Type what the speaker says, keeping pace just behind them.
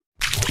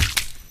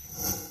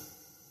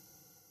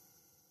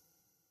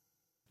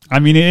I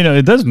mean,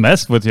 it does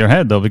mess with your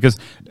head, though, because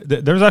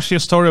there's actually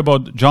a story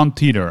about John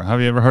Titor. Have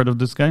you ever heard of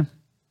this guy?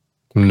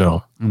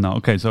 No.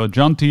 Okay, so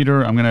John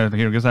Titor, I'm going to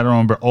hear, because I don't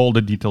remember all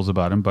the details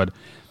about him, but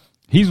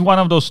he's one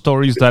of those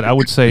stories that I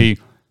would say,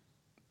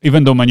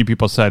 even though many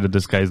people said that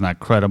this guy is not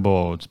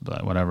credible, it's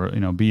whatever,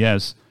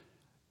 BS,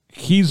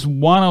 he's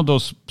one of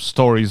those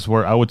stories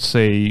where I would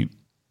say,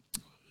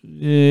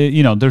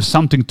 there's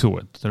something to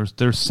it.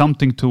 There's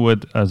something to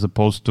it as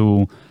opposed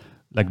to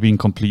like being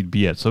complete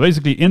BS. So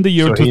basically, in the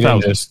year 2000, he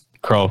didn't just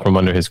crawl from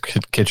under his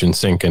kitchen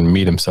sink and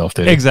meet himself,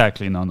 did he?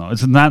 Exactly. No,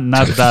 it's not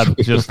that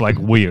just like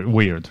weird,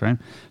 right?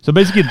 So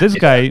basically, this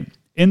guy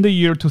in the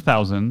year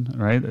 2000,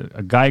 right,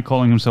 a guy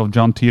calling himself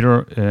John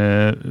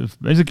Titor,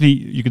 basically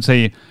you could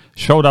say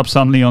showed up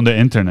suddenly on the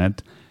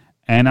internet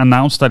and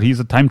announced that he's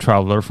a time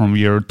traveler from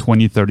year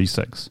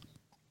 2036.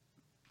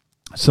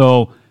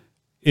 So.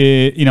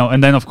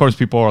 And then of course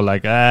people are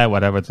like,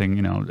 whatever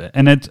thing,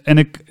 and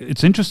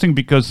it's interesting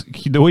because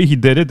the way he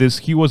did it is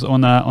he was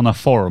on a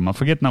forum. I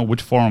forget now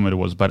which forum it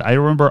was, but I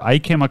remember I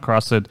came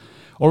across it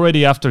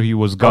already after he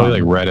was gone.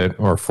 Probably like Reddit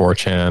or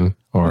 4chan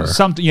or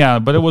something. Yeah,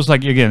 but it was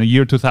like again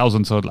year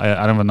 2000, so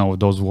I don't even know if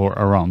those were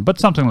around, but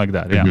something like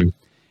that. Yeah. Mm-hmm.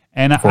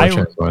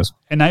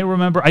 And I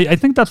remember I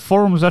think that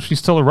forum is actually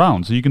still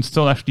around, so you can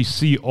still actually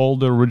see all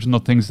the original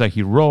things that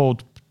he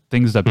wrote,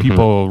 things that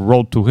people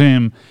wrote to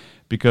him.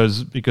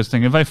 Because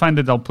if I find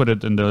it, I'll put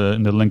it in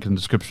the link in the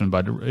description.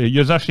 But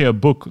there's actually a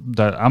book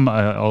that I'm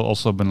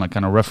also been like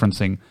kind of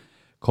referencing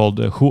called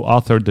 "Who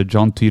Authored the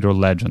John Titor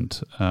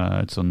Legend."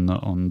 It's on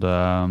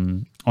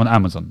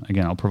Amazon.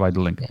 Again, I'll provide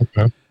the link.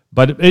 Okay.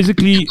 But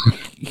basically,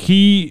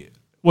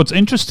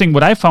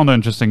 what I found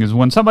interesting is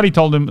when somebody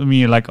told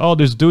me like, "Oh,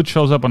 this dude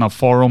shows up on a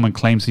forum and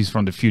claims he's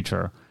from the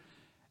future."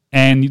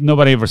 And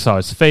nobody ever saw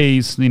his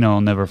face,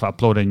 never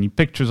uploaded any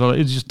pictures. Or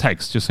it's just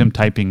text, just him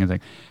typing and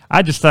thing.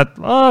 I just thought,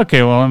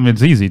 okay, well,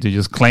 it's easy to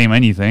just claim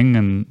anything,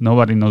 and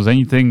nobody knows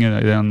anything. And I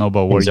don't know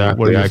about where you're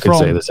from. I could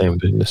say the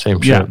same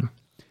shit.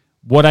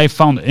 What I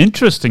found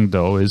interesting,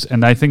 though, is,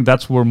 and I think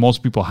that's where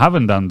most people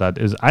haven't done that,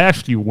 is I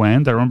actually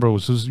went, I remember it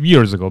was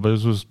years ago, but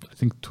it was, I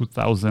think,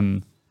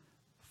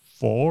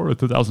 2004 or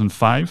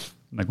 2005,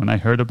 like when I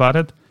heard about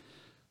it.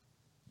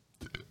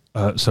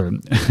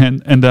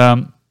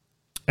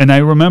 And I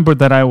remember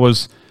that I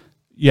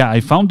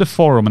found the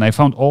forum and I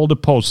found all the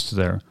posts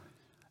there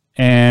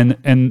and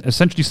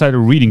essentially started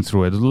reading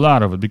through it, a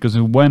lot of it, because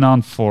it went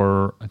on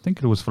for, I think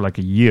it was for like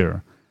a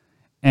year.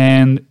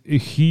 And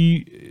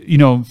he,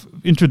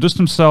 introduced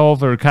himself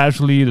very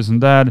casually, this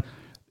and that.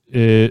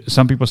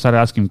 Some people started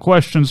asking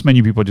questions.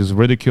 Many people just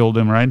ridiculed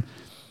him, right?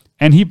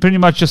 And he pretty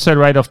much just said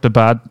right off the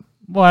bat,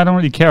 well, I don't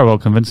really care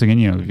about convincing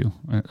any of you.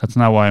 That's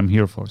not why I'm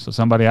here for. So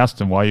somebody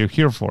asked him, why are you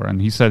here for?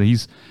 And he said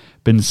he's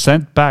been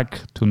sent back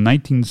to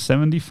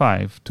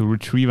 1975 to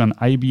retrieve an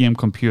IBM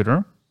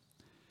computer.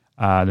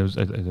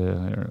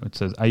 It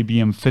says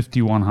IBM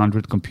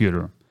 5100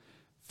 computer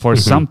for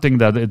something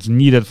that it's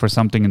needed for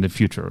something in the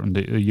future, in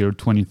the year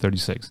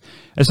 2036.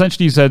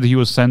 Essentially, he said he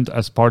was sent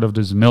as part of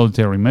this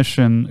military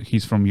mission.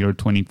 He's from year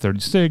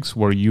 2036,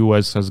 where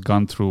U.S. has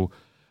gone through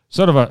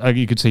sort of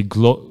you could say, a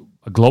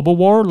global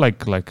war,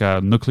 like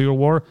a nuclear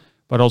war,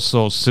 but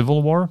also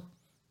civil war.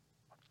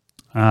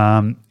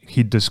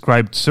 He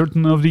described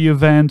certain of the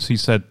events. He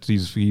said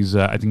he's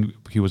I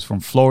think he was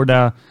from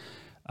Florida.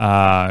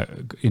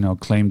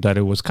 Claimed that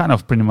it was kind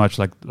of pretty much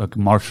like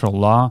martial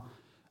law,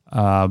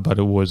 but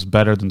it was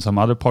better than some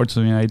other parts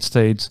of the United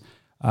States.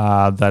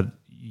 That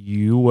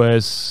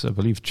U.S., I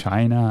believe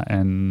China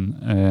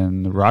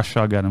and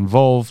Russia got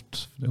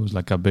involved. It was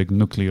like a big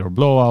nuclear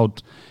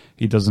blowout.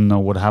 He doesn't know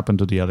what happened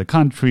to the other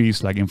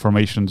countries, like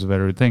information's of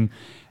everything.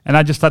 And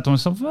I just thought to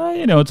myself,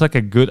 it's like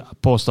a good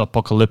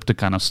post-apocalyptic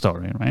kind of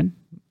story, right?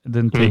 It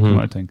didn't take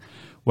my thing.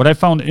 What I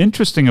found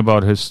interesting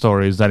about his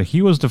story is that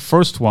he was the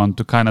first one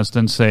to kind of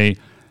then say,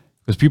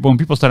 because when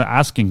people started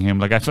asking him,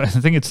 like I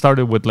think it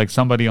started with like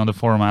somebody on the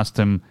forum asked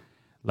him,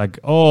 like,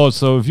 oh,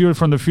 so if you're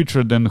from the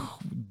future, then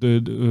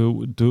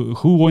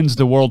who wins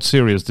the World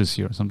Series this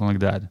year? Something like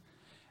that.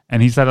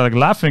 And he started like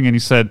laughing and he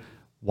said,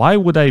 why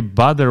would I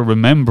bother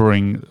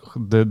remembering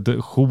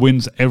the who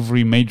wins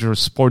every major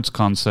sports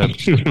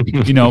concept,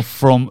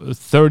 from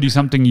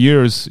 30-something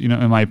years,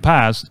 in my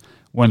past,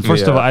 when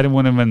first of all, I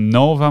didn't even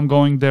know if I'm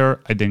going there.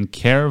 I didn't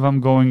care if I'm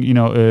going,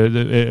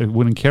 I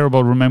wouldn't care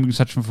about remembering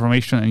such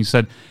information. And he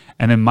said,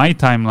 and in my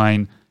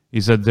timeline,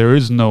 he said, there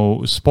is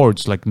no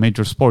sports, like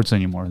major sports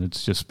anymore.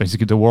 It's just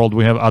basically the world.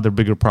 We have other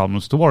bigger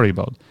problems to worry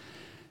about.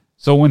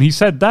 So when he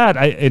said that,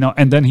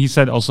 and then he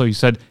said,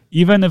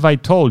 even if I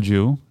told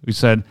you, he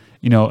said,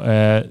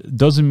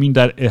 doesn't mean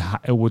that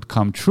it would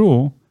come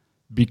true,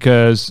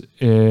 because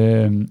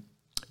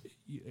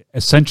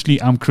essentially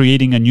I'm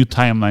creating a new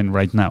timeline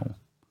right now.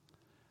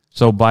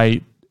 So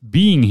by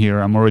being here,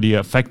 I'm already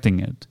affecting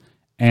it.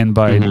 And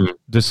by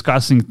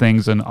discussing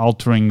things and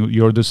altering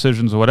your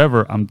decisions or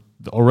whatever, I'm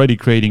already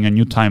creating a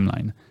new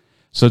timeline.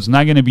 So it's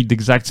not going to be the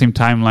exact same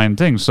timeline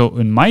thing. So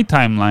in my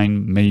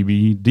timeline,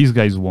 maybe these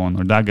guys won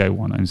or that guy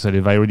won. And he said,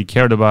 if I already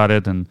cared about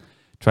it and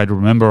try to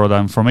remember all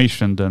that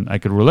information, then I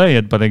could relay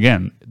it. But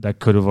again, that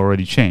could have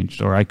already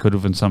changed, or I could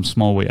have in some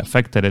small way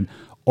affected it,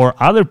 or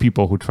other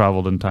people who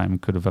traveled in time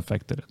could have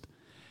affected it.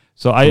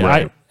 So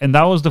and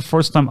that was the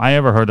first time I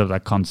ever heard of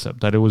that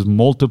concept, that it was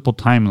multiple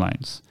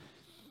timelines.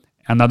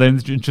 Another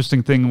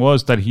interesting thing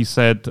was that he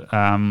said,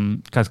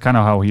 because kind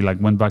of how he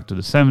like went back to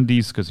the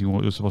 70s, because he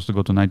was supposed to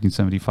go to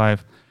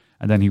 1975,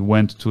 and then he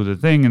went to the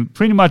thing, and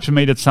pretty much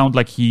made it sound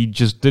like he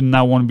just did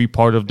not want to be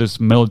part of this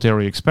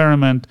military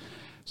experiment.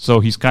 So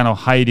he's kind of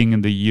hiding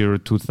in the year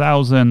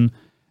 2000,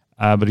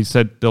 but he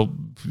said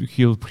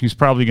he's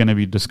probably going to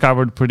be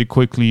discovered pretty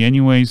quickly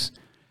anyways,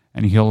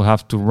 and he'll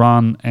have to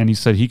run. And he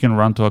said he can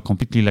run to a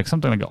completely like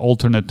something like an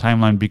alternate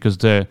timeline, because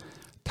the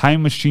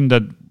time machine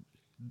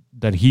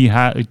that he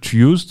had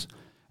used,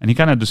 and he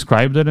kind of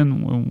described it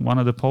in one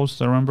of the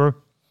posts, I remember.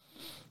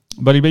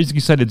 But he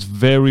basically said it's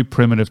very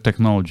primitive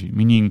technology,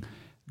 meaning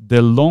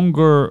the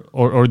longer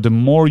or the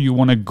more you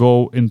want to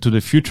go into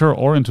the future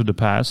or into the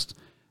past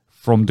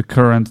from the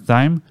current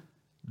time,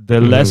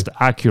 the less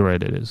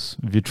accurate it is.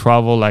 If you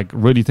travel like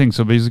really things,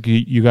 so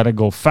basically you got to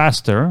go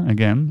faster.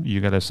 Again,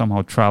 you got to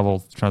somehow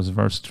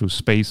traverse through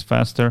space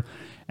faster,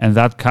 and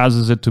that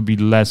causes it to be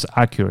less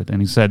accurate.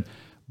 And he said,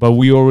 but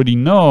we already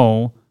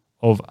know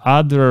of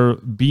other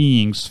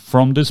beings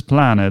from this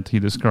planet, he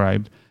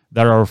described,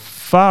 that are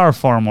far,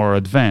 far more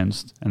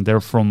advanced, and they're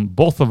from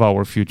both of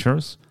our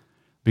futures,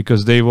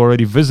 because they've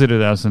already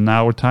visited us in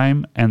our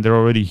time, and they're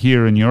already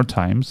here in your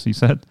times, he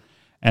said.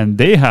 And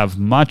they have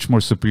much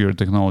more superior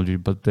technology,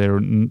 but they're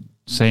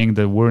saying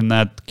that we're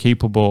not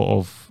capable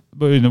of,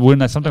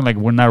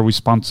 we're not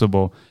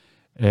responsible,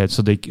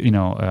 so they,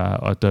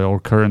 at our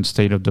current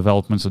state of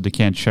development, so they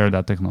can't share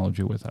that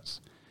technology with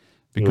us.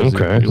 Because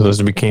so this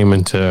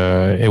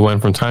it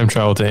went from time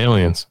travel to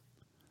aliens.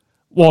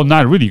 Well,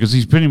 not really, because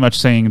he's pretty much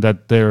saying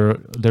that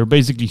they're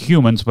basically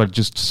humans, but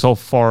just so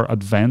far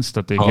advanced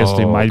that they guess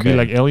they might be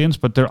like aliens,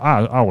 but they're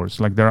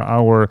ours, like they're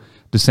our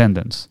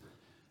descendants.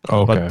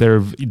 Okay.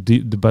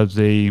 But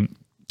they,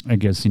 I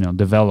guess,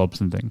 develop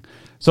something.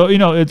 So,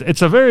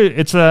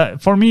 it's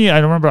for me, I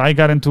remember I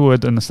got into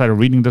it and I started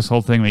reading this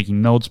whole thing,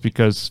 making notes,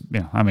 because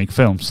I make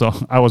films. So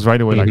I was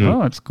right away like,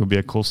 it could be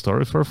a cool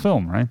story for a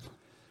film, right?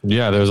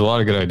 Yeah, there's a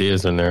lot of good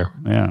ideas in there.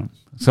 Yeah.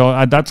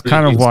 So that's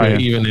kind of why.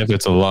 Even if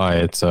it's a lie,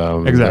 it's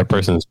exactly. That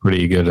person's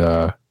pretty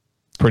good,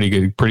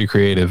 pretty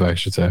creative, I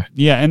should say.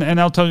 Yeah, and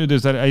I'll tell you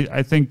this, that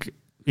I think,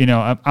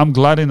 I'm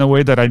glad in a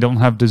way that I don't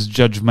have this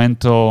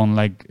judgmental and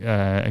like,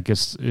 I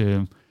guess,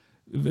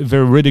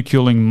 very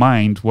ridiculing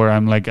mind where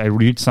I'm like, I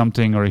read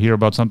something or hear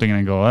about something and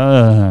I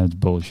go, it's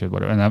bullshit,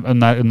 whatever.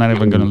 And I'm not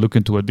even going to look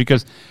into it,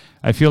 because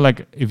I feel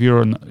like if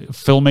you're a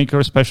filmmaker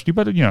especially,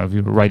 but if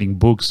you're writing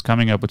books,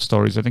 coming up with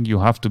stories, I think you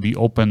have to be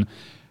open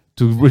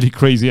to really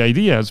crazy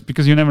ideas,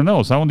 because you never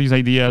know. Some of these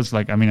ideas,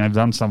 like, I've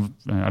done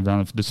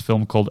this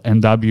film called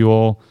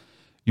NWO,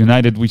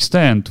 United We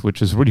Stand,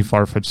 which is a really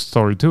far-fetched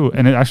story too.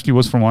 And it actually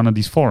was from one of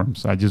these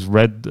forums. I just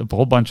read a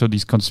whole bunch of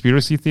these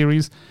conspiracy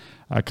theories.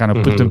 I kind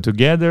of put them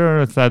together.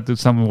 I thought that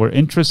some were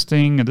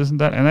interesting and this and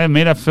that. And I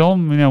made a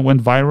film,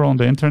 went viral on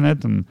the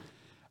internet, and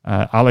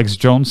Alex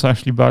Jones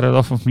actually bought it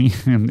off of me,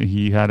 and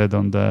he had it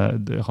on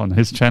on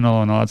his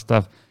channel and all that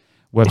stuff,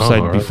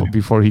 website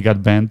before he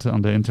got banned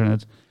on the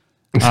internet.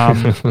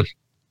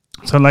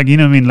 So like,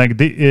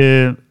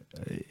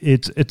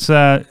 it's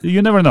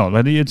you never know.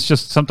 But it's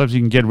just sometimes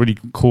you can get really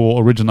cool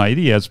original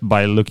ideas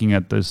by looking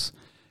at this,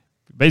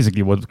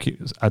 basically what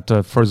at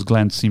the first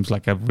glance seems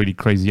like a really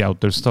crazy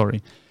out there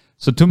story.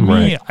 So to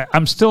me,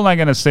 I'm still not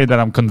going to say that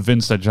I'm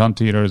convinced that John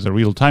Titor is a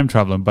real time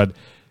traveler, but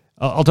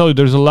I'll tell you,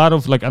 there's a lot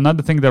of, like,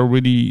 another thing that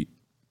really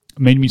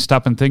made me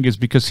stop and think is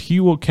because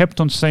he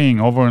kept on saying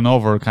over and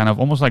over, kind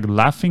of almost like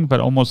laughing, but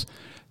almost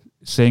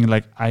saying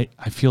like, I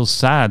feel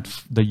sad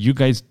that you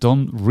guys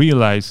don't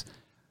realize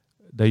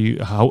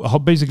that how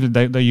basically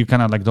that you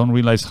kind of like don't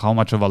realize how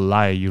much of a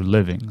lie you're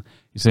living.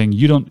 He's saying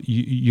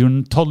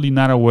you're totally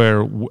not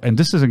aware, and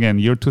this is again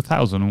year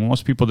 2000.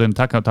 Most people didn't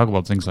talk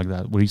about things like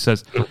that. Where he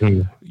says,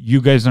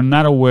 you guys are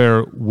not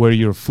aware where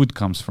your food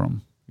comes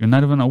from. You're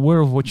not even aware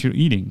of what you're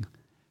eating,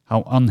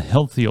 how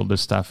unhealthy all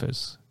this stuff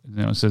is.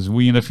 It says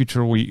we in the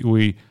future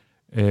we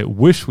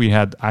wish we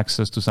had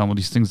access to some of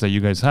these things that you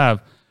guys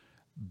have,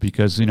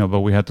 because but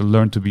we had to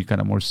learn to be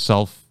kind of more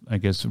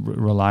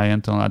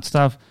reliant on that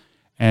stuff.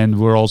 And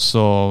we're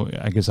also,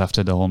 I guess,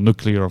 after the whole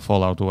nuclear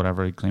fallout or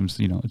whatever, he claims,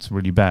 it's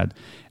really bad.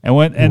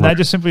 And I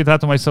just simply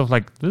thought to myself,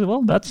 like,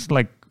 well, that's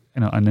like,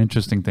 an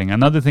interesting thing.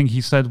 Another thing he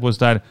said was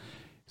that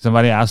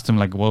somebody asked him,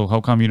 like, well,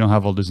 how come you don't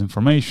have all this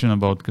information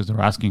about, because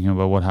they're asking him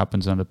about what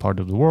happens on the part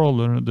of the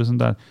world or this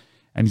and that.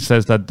 And he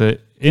says that the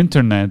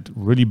internet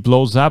really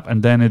blows up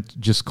and then it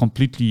just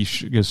completely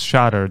gets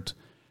shattered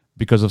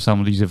because of some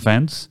of these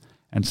events.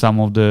 And some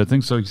of the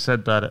things, so he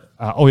said that,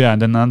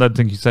 and then another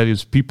thing he said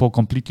is people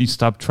completely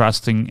stopped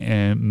trusting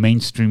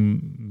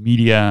mainstream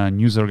media,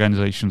 news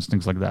organizations,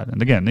 things like that.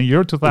 And again, in the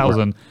year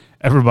 2000,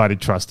 everybody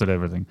trusted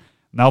everything.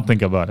 Now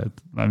think about it.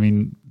 I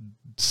mean,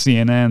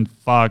 CNN,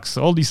 Fox,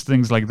 all these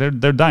things, like they're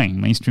dying.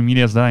 Mainstream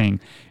media is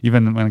dying.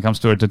 Even when it comes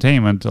to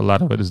entertainment, a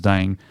lot of it is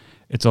dying.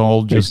 It's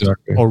all just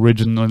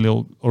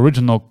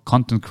original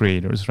content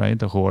creators, right?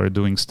 Who are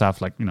doing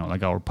stuff like,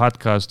 like our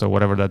podcast or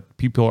whatever that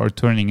people are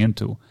turning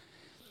into.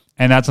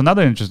 And that's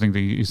another interesting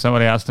thing.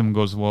 Somebody asked him,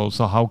 goes, well,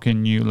 so how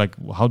can you,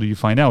 how do you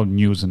find out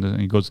news?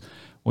 And he goes,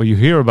 well, you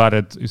hear about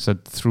it, he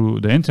said, through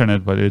the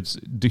internet, but it's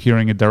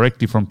hearing it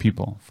directly from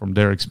people, from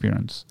their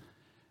experience.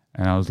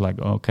 And I was like,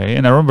 okay.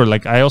 And I remember,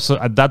 I also,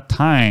 at that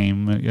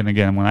time, and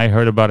again, when I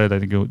heard about it, I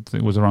think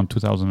it was around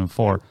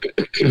 2004,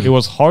 it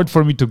was hard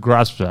for me to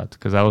grasp that,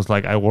 because I was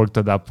like, I worked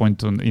at that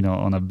point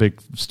on a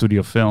big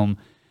studio film.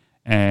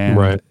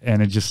 And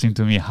it just seemed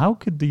to me, how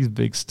could these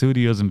big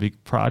studios and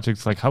big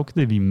projects, how could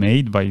they be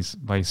made by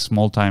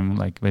small time,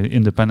 by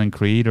independent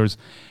creators?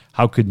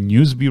 How could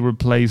news be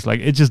replaced?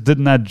 It just did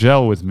not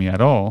gel with me at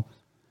all.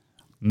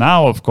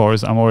 Now, of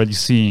course, we're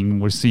seeing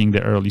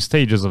the early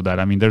stages of that.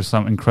 I mean, there's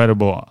some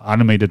incredible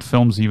animated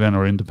films even,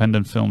 or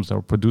independent films that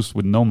were produced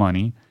with no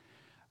money.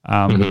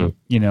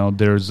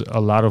 There's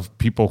a lot of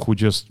people who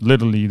just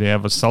literally, they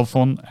have a cell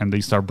phone and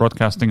they start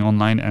broadcasting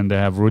online, and they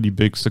have really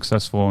big,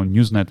 successful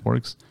news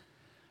networks.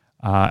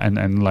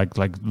 And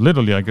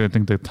literally, I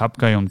think the top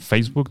guy on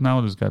Facebook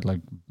now has got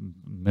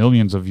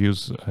millions of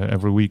views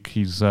every week.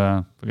 He's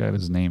forget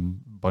his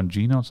name,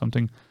 Bongino or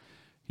something.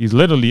 He's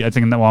literally, I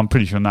think now, I'm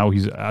pretty sure now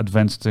he's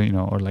advanced, or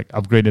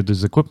upgraded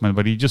his equipment,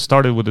 but he just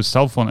started with his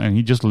cell phone, and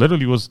he just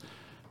literally was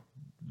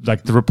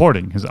the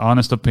reporting, his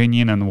honest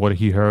opinion and what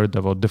he heard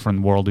about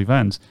different world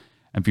events,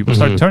 and people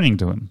start turning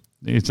to him.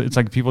 It's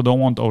like people don't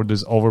want all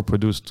this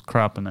overproduced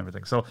crap and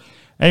everything. So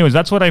anyways,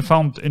 that's what I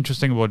found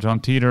interesting about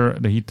John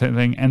Titor, the Heat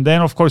thing. And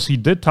then, of course, he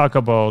did talk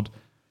about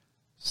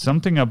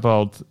something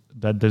about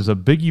that there's a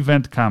big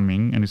event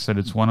coming, and he said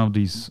it's one of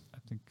these,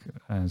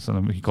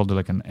 he called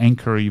it an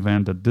anchor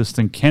event, that this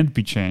thing can't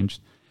be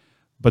changed,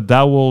 but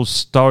that will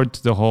start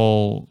the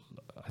whole,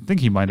 I think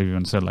he might have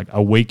even said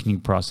awakening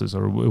process,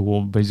 or it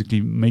will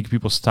basically make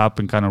people stop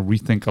and kind of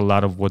rethink a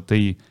lot of what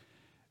they,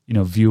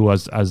 view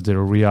as their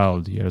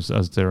reality, as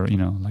their,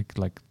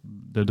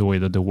 the way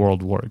that the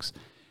world works.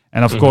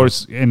 And of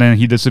course, and then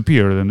he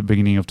disappeared in the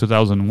beginning of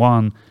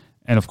 2001.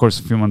 And of course,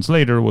 a few months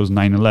later was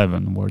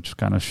 9/11, which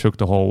kind of shook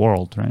the whole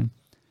world, right?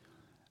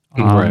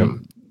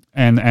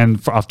 And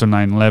after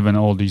 9/11,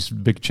 all these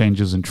big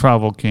changes in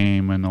travel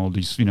came, and all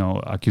these,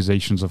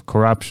 accusations of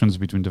corruptions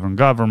between different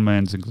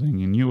governments,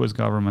 including the U.S.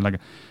 government,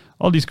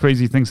 all these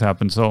crazy things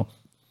happened. So,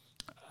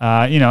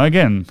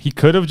 again, he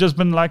could have just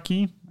been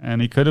lucky,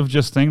 and he could have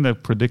just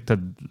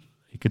predicted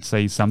he could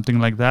say something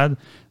like that.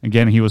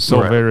 Again, he was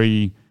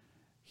he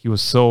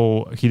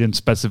didn't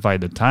specify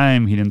the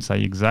time. He didn't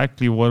say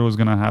exactly what was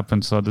going to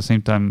happen. So at the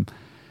same time,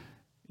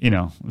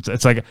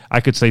 it's like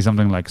I could say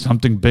something like,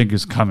 something big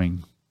is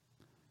coming.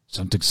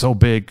 Something so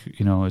big,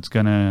 it's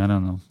going to, I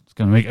don't know, it's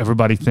going to make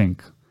everybody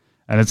think.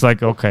 And it's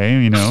like,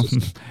 okay,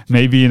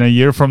 maybe in a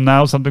year from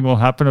now, something will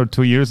happen, or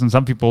 2 years. And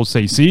some people will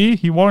say, see,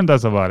 he warned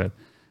us about it.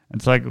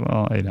 It's like,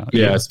 well,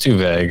 yeah, it's too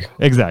vague.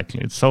 Exactly.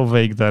 It's so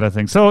vague that I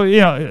think, so,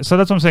 so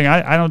that's what I'm saying.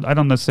 I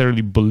don't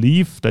necessarily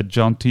believe that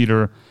John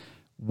Titor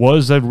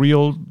was a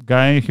real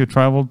guy who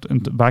traveled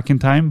back in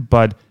time,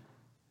 but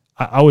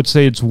I would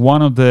say it's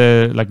one of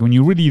the, when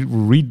you really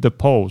read the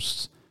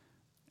posts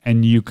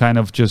and you kind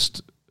of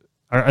just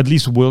are at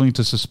least willing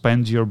to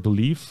suspend your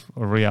belief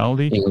or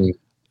reality,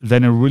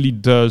 then it really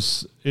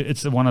does.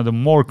 It's one of the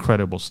more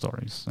credible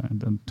stories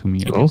to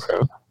me. Okay.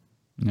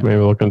 Yeah. Maybe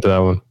look into that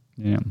one.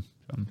 Yeah.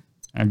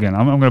 Again,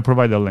 I'm going to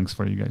provide the links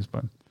for you guys,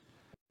 but